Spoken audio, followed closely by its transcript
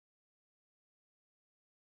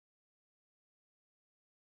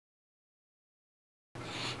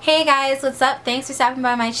Hey guys, what's up? Thanks for stopping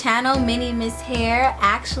by my channel, Mini Miss Hair.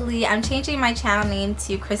 Actually, I'm changing my channel name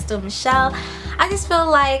to Crystal Michelle. I just feel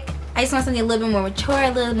like I just want something a little bit more mature, a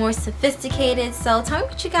little more sophisticated. So tell me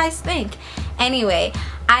what you guys think. Anyway,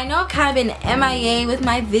 I know I've kind of been MIA with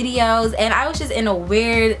my videos and I was just in a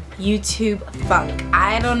weird YouTube funk.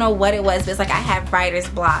 I don't know what it was, but it's like I had writer's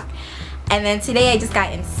block. And then today I just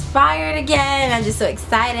got inspired again. I'm just so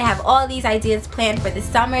excited. I have all these ideas planned for the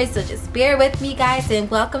summer, so just bear with me guys, and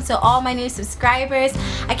welcome to all my new subscribers.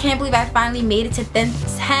 I can't believe I finally made it to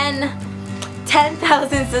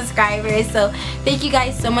 10,000 subscribers. So thank you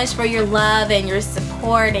guys so much for your love and your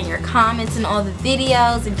support and your comments and all the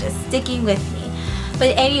videos and just sticking with me.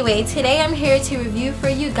 But anyway, today I'm here to review for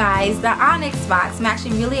you guys the ONYXBOX. I'm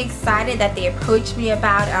actually really excited that they approached me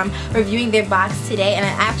about reviewing their box today, and I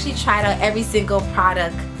actually tried out every single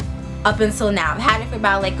product up until now. I've had it for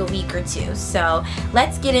about like a week or two. So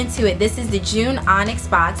let's get into it. This is the June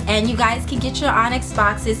ONYXBOX, and you guys can get your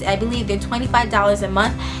ONYXBOXes. I believe they're $25 a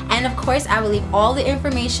month, and of course I will leave all the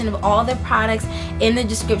information of all the products in the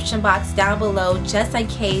description box down below just in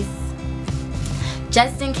case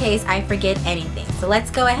I forget anything. So let's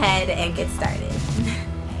go ahead and get started.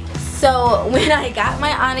 So when I got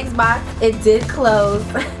my ONYXBOX, it did close.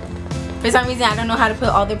 For some reason I don't know how to put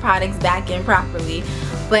all the products back in properly,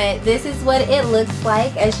 but this is what it looks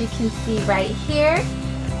like, as you can see right here.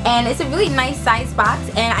 And it's a really nice size box,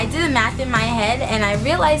 and I did the math in my head and I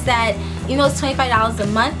realized that even though it's $25 a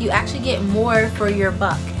month, you actually get more for your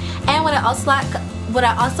buck. And what I also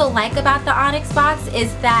like about the ONYXBOX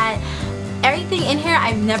is that everything in here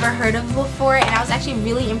I've never heard of before, and I was actually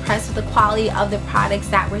really impressed with the quality of the products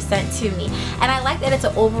that were sent to me. And I like that it's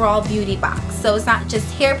an overall beauty box, so it's not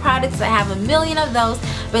just hair products. I have a million of those,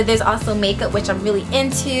 but there's also makeup, which I'm really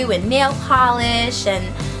into, and nail polish and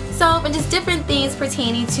soap, and just different things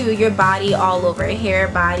pertaining to your body all over: hair,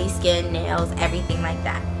 body, skin, nails, everything like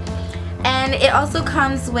that. And it also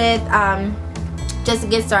comes with just to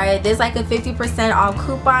get started, there's like a 50% off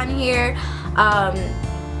coupon here.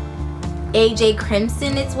 AJ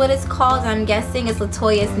Crimson, it's what it's called. I'm guessing it's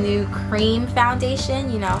LaToya's new cream foundation.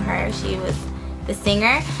 You know her, she was the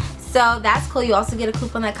singer. So that's cool. You also get a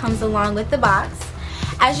coupon that comes along with the box.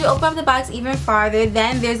 As you open up the box even farther,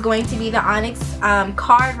 then there's going to be the Onyx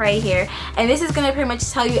card right here, and this is going to pretty much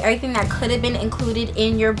tell you everything that could have been included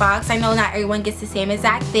in your box. I know not everyone gets the same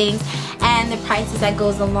exact things, and the prices that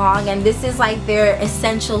goes along, and this is like their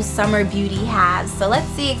essential summer beauty haves. So let's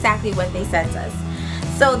see exactly what they sent us.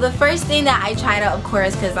 So the first thing that I tried out, of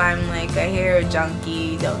course, because I'm like a hair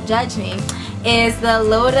junkie, don't judge me, is the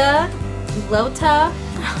Lotta,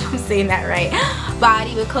 I'm saying that right,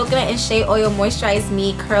 body with coconut and shea oil moisturized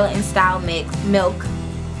me curl and style milk.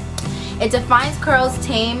 It defines curls,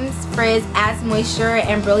 tames frizz, adds moisture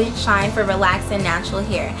and brilliant shine for relaxed and natural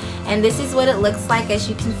hair. And this is what it looks like, as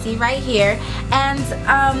you can see right here. And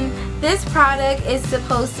this product is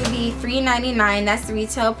supposed to be $3.99. That's the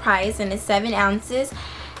retail price, and it's 7 ounces.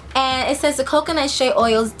 And it says the coconut shea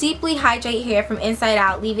oils deeply hydrate hair from inside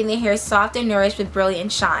out, leaving the hair soft and nourished with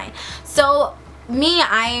brilliant shine. So me,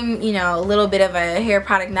 I'm, you know, a little bit of a hair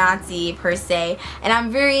product Nazi per se, and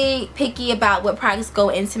I'm very picky about what products go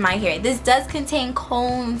into my hair. This does contain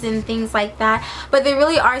cones and things like that, but there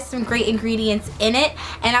really are some great ingredients in it,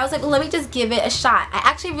 and I was like, well, let me just give it a shot. I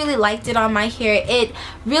actually really liked it on my hair. It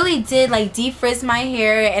really did like defrizz my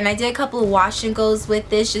hair, and I did a couple of wash and goes with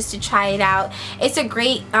this just to try it out. It's a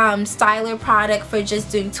great styler product for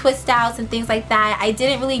just doing twist outs and things like that. I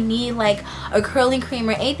didn't really need like a curling cream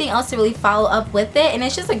or anything else to really follow up with it, and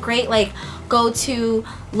it's just a great like go-to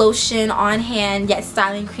lotion on hand yet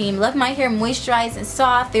styling cream. Left my hair moisturized and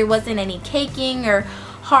soft. There wasn't any caking or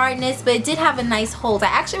hardness, but it did have a nice hold. I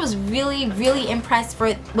actually was really impressed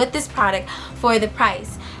with this product for the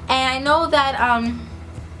price. And I know that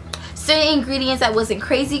certain ingredients I wasn't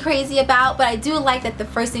crazy about, but I do like that the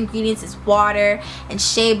first ingredients is water and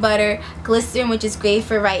shea butter, glycerin, which is great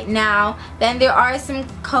for right now. Then there are some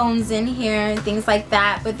cones in here and things like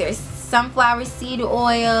that, but there's sunflower seed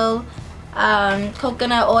oil,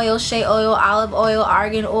 coconut oil, shea oil, olive oil,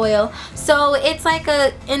 argan oil. So it's like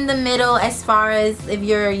a in the middle as far as if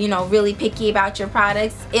you're, you know, really picky about your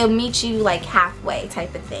products. It'll meet you like halfway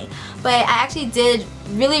type of thing. But I actually did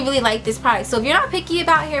really like this product. So if you're not picky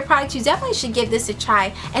about hair products, you definitely should give this a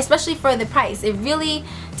try, especially for the price. It really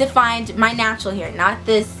defined my natural hair, not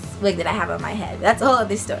this wig that I have on my head. That's a whole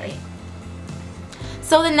other story.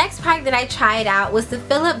 So the next product that I tried out was the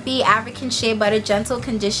Philip B African Shea Butter Gentle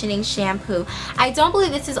Conditioning Shampoo. I don't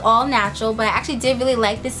believe this is all natural, but I actually did really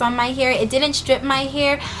like this on my hair. It didn't strip my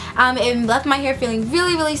hair. It left my hair feeling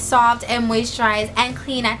really, really soft and moisturized and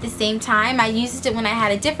clean at the same time. I used it when I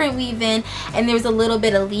had a different weave in and there was a little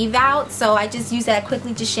bit of leave out, so I just used that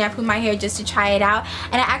quickly to shampoo my hair just to try it out,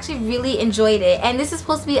 and I actually really enjoyed it. And this is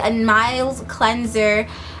supposed to be a mild cleanser,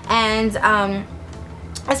 and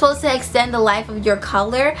it's supposed to extend the life of your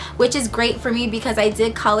color, which is great for me because I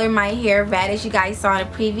did color my hair red, as you guys saw in a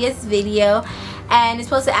previous video. And it's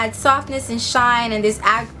supposed to add softness and shine, and there's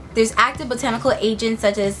active botanical agents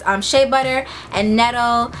such as shea butter and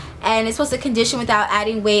nettle, and it's supposed to condition without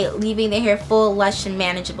adding weight, leaving the hair full, lush, and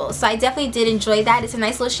manageable. So I definitely did enjoy that. It's a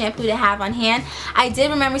nice little shampoo to have on hand. I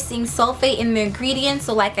did remember seeing sulfate in the ingredients,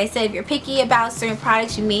 so like I said, if you're picky about certain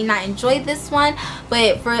products, you may not enjoy this one,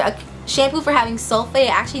 but for a shampoo for having sulfate, it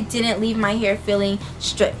actually didn't leave my hair feeling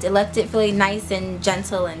stripped. It left it feeling nice and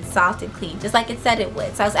gentle and soft and clean, just like it said it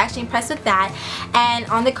would. So I was actually impressed with that. And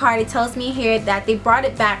on the card it tells me here that they brought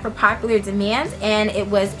it back for popular demand, and it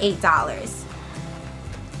was $8.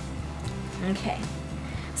 Okay,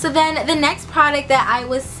 so then the next product that I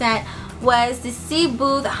was sent was the Sea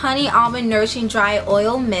Booth Honey Almond Nourishing Dry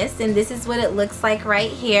Oil Mist, and this is what it looks like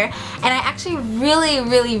right here. And I actually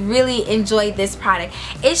really enjoyed this product.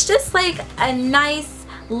 It's just like a nice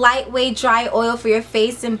lightweight dry oil for your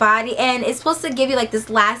face and body, and it's supposed to give you like this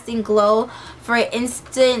lasting glow for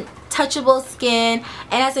instant touchable skin,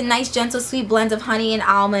 and has a nice gentle sweet blend of honey and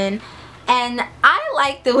almond. And I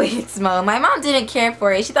like the way it smelled. My mom didn't care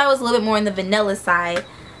for it. She thought it was a little bit more on the vanilla side.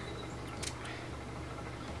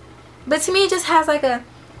 But to me, it just has like a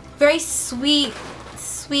very sweet,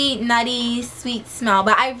 nutty, sweet smell.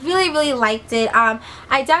 But I really liked it.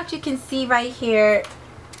 I doubt you can see right here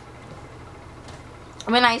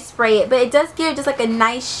when I spray it, but it does give just like a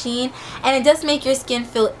nice sheen, and it does make your skin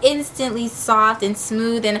feel instantly soft and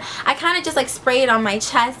smooth. And I kind of just like spray it on my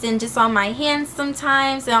chest and just on my hands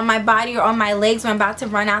sometimes, and on my body or on my legs when I'm about to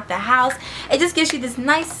run out the house. It just gives you this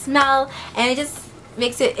nice smell, and it just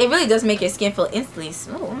makes it really does make your skin feel instantly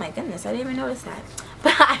smooth. Oh my goodness, I didn't even notice that.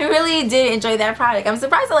 But I really did enjoy that product. I'm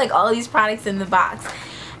surprised I like all these products in the box.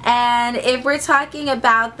 And if we're talking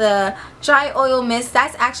about the dry oil mist,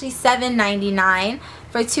 that's actually $7.99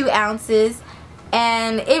 for 2 ounces.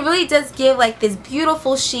 And it really does give like this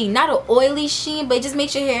beautiful sheen, not an oily sheen, but it just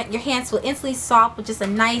makes your hands feel instantly soft with just a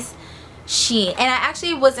nice sheen. And I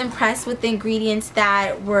actually was impressed with the ingredients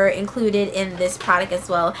that were included in this product as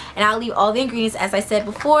well. And I'll leave all the ingredients, as I said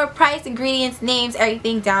before, price, ingredients, names,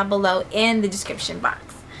 everything down below in the description box.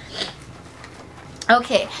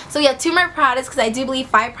 Okay, so we have 2 more products because I do believe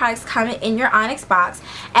 5 products come in your Onyx box.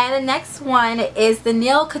 And the next one is the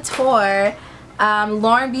Nail Couture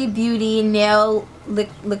Lauren B Beauty Nail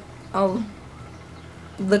Lacquer.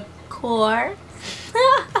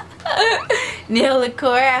 Nail lacquer.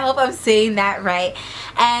 I hope I'm saying that right.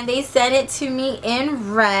 And they sent it to me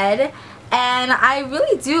in red, and I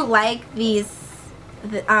really do like these.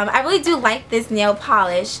 I really do like this nail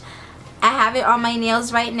polish. I have it on my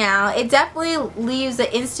nails right now. It definitely leaves an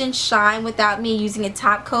instant shine without me using a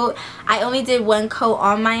top coat. I only did 1 coat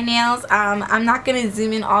on my nails. I'm not going to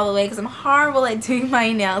zoom in all the way because I'm horrible at doing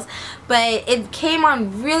my nails, but it came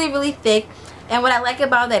on really thick. And what I like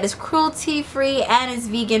about that is cruelty free and it's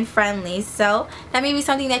vegan friendly. So that may be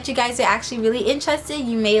something that you guys are actually really interested.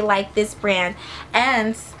 You may like this brand.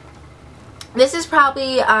 And this is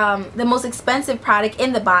probably the most expensive product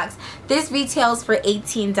in the box. This retails for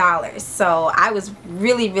 $18. So I was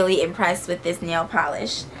really impressed with this nail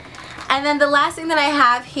polish. And then the last thing that I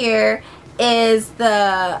have here is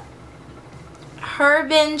the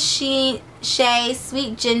Herban Shae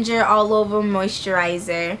Sweet Ginger All Over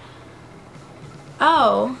Moisturizer.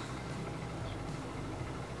 Oh.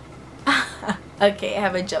 Okay, I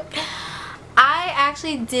have a joke. I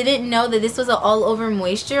actually didn't know that this was an all-over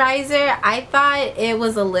moisturizer. I thought it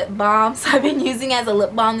was a lip balm, so I've been using it as a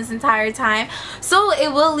lip balm this entire time. So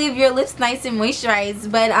it will leave your lips nice and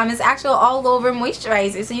moisturized, but it's actual all-over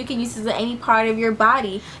moisturizer, so you can use this on any part of your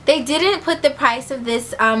body. They didn't put the price of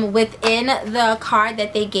this within the card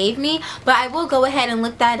that they gave me, but I will go ahead and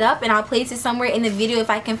look that up, and I'll place it somewhere in the video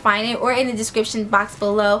if I can find it, or in the description box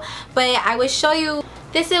below. But I will show you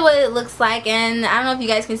this is what it looks like, and I don't know if you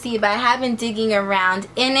guys can see it, but I have been digging around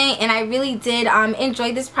in it, and I really did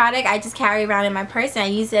enjoy this product. I just carry it around in my purse, and I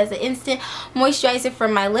use it as an instant moisturizer for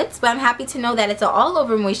my lips, but I'm happy to know that it's an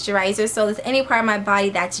all-over moisturizer, so if there's any part of my body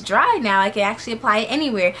that's dry now, I can actually apply it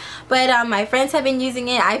anywhere. But my friends have been using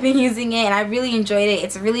it, I've been using it, and I really enjoyed it.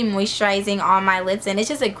 It's really moisturizing on my lips, and it's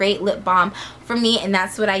just a great lip balm for me, and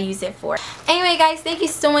that's what I use it for. Anyway guys, thank you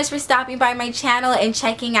so much for stopping by my channel and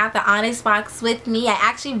checking out the ONYX box with me. I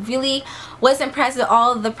actually really was impressed with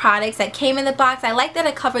all of the products that came in the box. I like that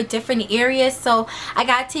it covered different areas, so I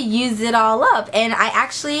got to use it all up, and I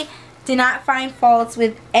actually did not find faults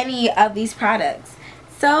with any of these products.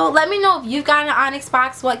 So let me know if you've got an ONYX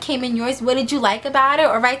box, what came in yours, what did you like about it,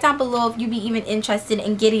 or write down below if you'd be even interested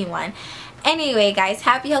in getting one. Anyway guys,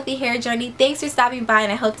 happy healthy hair journey. Thanks for stopping by,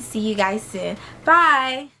 and I hope to see you guys soon.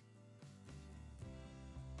 Bye!